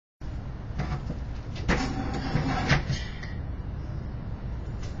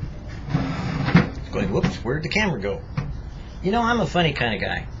going, whoops, where'd the camera go? You know, I'm a funny kind of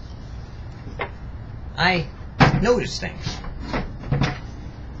guy. I notice things.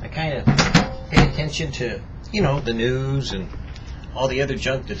 I kind of pay attention to, you know, the news and all the other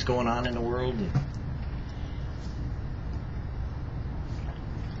junk that's going on in the world. And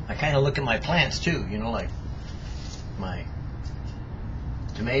I kind of look at my plants too, you know, like my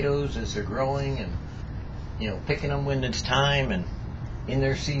tomatoes as they're growing, and, you know, picking them when it's time and in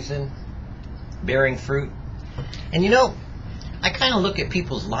their season, bearing fruit. And, you know, I kind of look at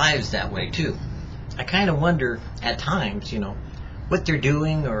people's lives that way too. I kind of wonder at times, you know, what they're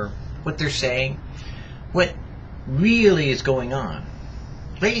doing or what they're saying, what really is going on.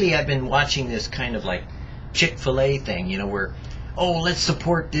 Lately I've been watching this kind of like Chick-fil-A thing, you know, where, oh, let's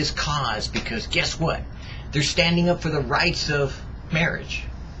support this cause because guess what? They're standing up for the rights of marriage.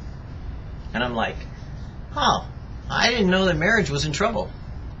 And I'm like, oh, I didn't know that marriage was in trouble.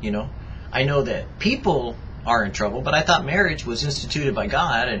 You know, I know that people are in trouble, but I thought marriage was instituted by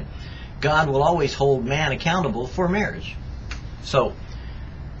God, and God will always hold man accountable for marriage. So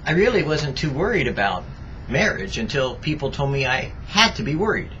I really wasn't too worried about marriage until people told me I had to be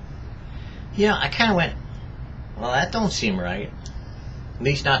worried. You know, I kind of went, well, that don't seem right. At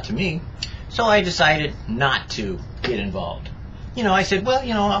least not to me. So I decided not to get involved. You know, I said, well,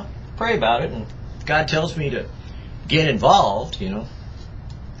 you know, I'll pray about it, and if God tells me to get involved, you know,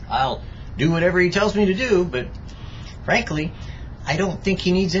 I'll do whatever He tells me to do. But frankly, I don't think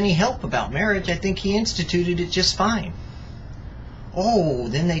He needs any help about marriage. I think He instituted it just fine. Oh,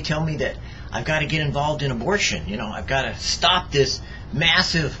 then they tell me that I've got to get involved in abortion. You know, I've got to stop this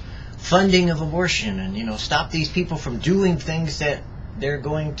massive funding of abortion and, you know, stop these people from doing things that they're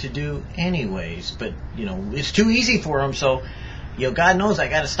going to do anyways. But, you know, it's too easy for them, so, you know, God knows I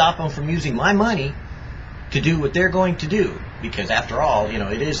got to stop them from using my money to do what they're going to do, because after all, you know,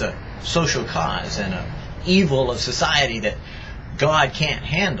 it is a social cause and an evil of society that God can't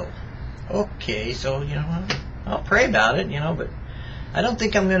handle. Okay, so, you know, I'll pray about it, you know, but I don't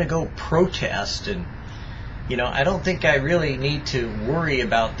think I'm going to go protest, and, you know, I don't think I really need to worry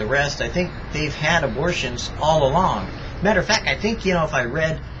about the rest. I think they've had abortions all along. Matter of fact, I think, you know, if I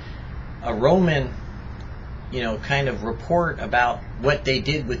read a Roman, you know, kind of report about what they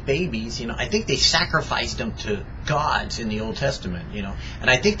did with babies, you know, I think they sacrificed them to gods in the Old Testament, you know, and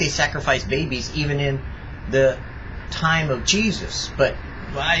I think they sacrificed babies even in the time of Jesus. But,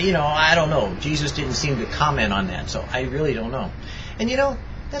 you know, I don't know. Jesus didn't seem to comment on that, so I really don't know. And, you know,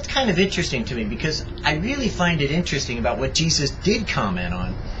 that's kind of interesting to me, because I really find it interesting about what Jesus did comment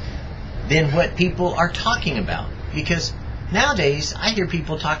on than what people are talking about. Because nowadays, I hear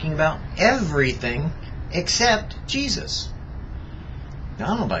people talking about everything except Jesus. Now, I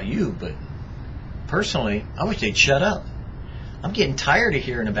don't know about you, but personally, I wish they'd shut up. I'm getting tired of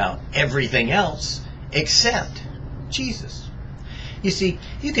hearing about everything else except Jesus. You see,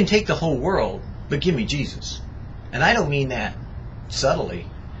 you can take the whole world, but give me Jesus. And I don't mean that subtly,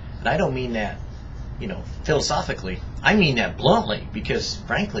 and I don't mean that, you know, philosophically. I mean that bluntly, because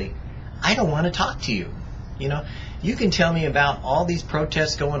frankly, I don't want to talk to you. You know, you can tell me about all these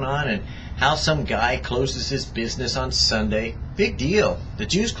protests going on and how some guy closes his business on Sunday. Big deal. The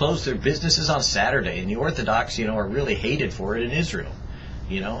Jews close their businesses on Saturday, and the Orthodox, you know, are really hated for it in Israel.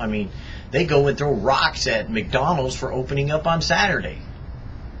 You know, I mean, they go and throw rocks at McDonald's for opening up on Saturday.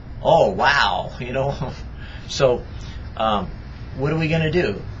 Oh, wow. You know, so what are we going to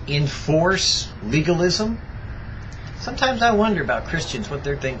do? Enforce legalism? Sometimes I wonder about Christians, what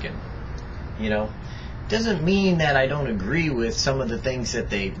they're thinking. You know, doesn't mean that I don't agree with some of the things that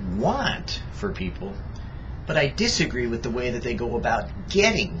they want for people, but I disagree with the way that they go about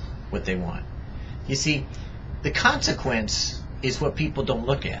getting what they want. You see, the consequence is what people don't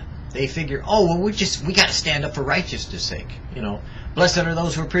look at. They figure, oh, well, we got to stand up for righteousness' sake. You know, blessed are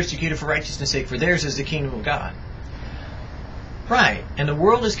those who are persecuted for righteousness' sake, for theirs is the kingdom of God. Right, and the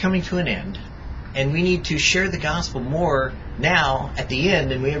world is coming to an end, and we need to share the gospel more now at the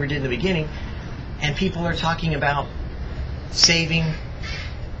end than we ever did in the beginning. And people are talking about saving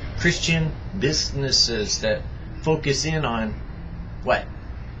Christian businesses that focus in on what?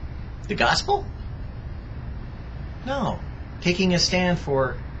 The gospel? No. Taking a stand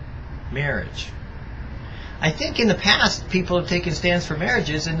for marriage. I think in the past people have taken stands for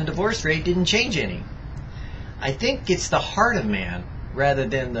marriages and the divorce rate didn't change any. I think it's the heart of man rather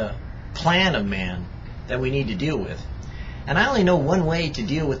than the plan of man that we need to deal with. And I only know one way to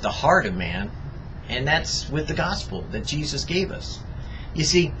deal with the heart of man, and that's with the gospel that Jesus gave us. You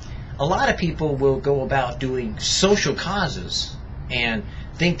see, a lot of people will go about doing social causes and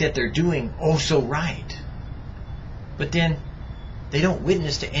think that they're doing oh so right. But then they don't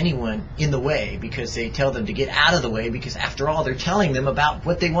witness to anyone in the way because they tell them to get out of the way, because after all, they're telling them about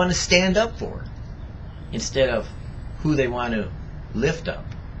what they want to stand up for instead of who they want to lift up.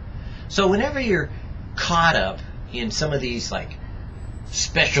 So whenever you're caught up in some of these like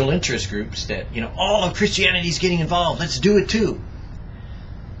special interest groups that, you know, all of Christianity is getting involved, let's do it too.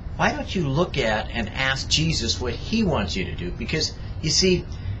 Why don't you look at and ask Jesus what he wants you to do? Because, you see,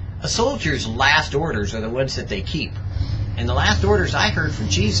 a soldier's last orders are the ones that they keep. And the last orders I heard from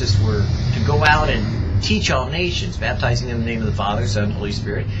Jesus were to go out and teach all nations, baptizing them in the name of the Father, Son, and Holy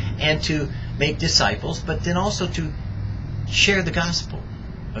Spirit, and to make disciples, but then also to share the gospel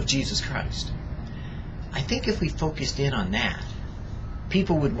of Jesus Christ. I think if we focused in on that,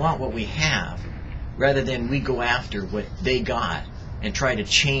 people would want what we have rather than we go after what they got and try to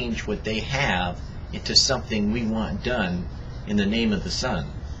change what they have into something we want done in the name of the Son.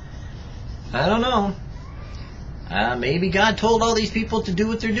 I don't know. Maybe God told all these people to do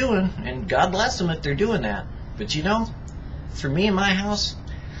what they're doing, and God bless them if they're doing that. But you know, for me and my house,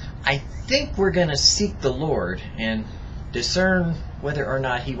 I think we're going to seek the Lord and discern whether or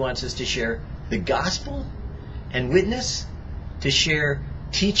not he wants us to share the gospel and witness, to share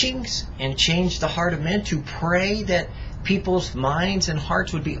teachings and change the heart of men, to pray that people's minds and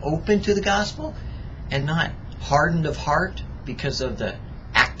hearts would be open to the gospel and not hardened of heart because of the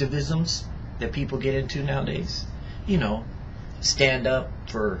activisms that people get into nowadays. You know, stand up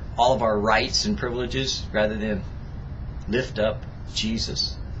for all of our rights and privileges rather than lift up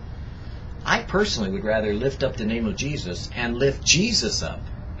Jesus. I personally would rather lift up the name of Jesus and lift Jesus up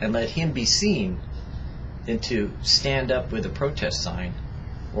and let him be seen than to stand up with a protest sign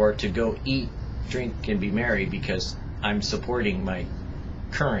or to go eat, drink, and be merry because I'm supporting my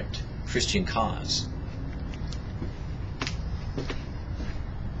current Christian cause.